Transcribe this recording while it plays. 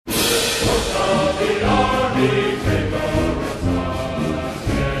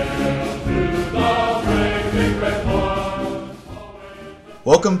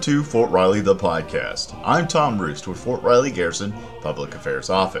Welcome to Fort Riley the podcast. I'm Tom Roost with Fort Riley Garrison Public Affairs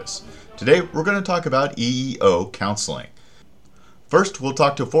Office. Today we're going to talk about EEO counseling. First, we'll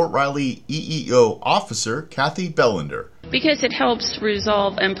talk to Fort Riley EEO officer Kathy Bellinder. Because it helps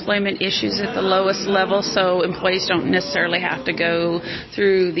resolve employment issues at the lowest level, so employees don't necessarily have to go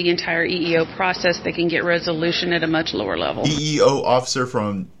through the entire EEO process. They can get resolution at a much lower level. EEO officer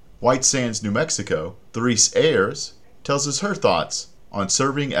from White Sands, New Mexico, Therese Ayers, tells us her thoughts on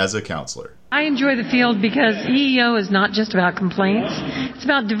serving as a counselor. I enjoy the field because EEO is not just about complaints. It's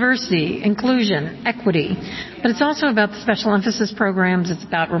about diversity, inclusion, equity. But it's also about the special emphasis programs. It's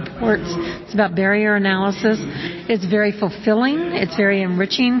about reports. It's about barrier analysis. It's very fulfilling. It's very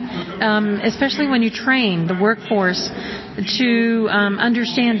enriching, especially when you train the workforce to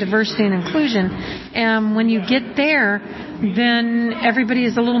understand diversity and inclusion. And when you get there, then everybody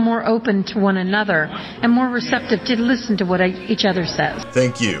is a little more open to one another and more receptive to listen to what each other says.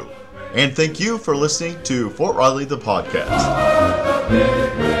 Thank you. And thank you for listening to Fort Riley the podcast.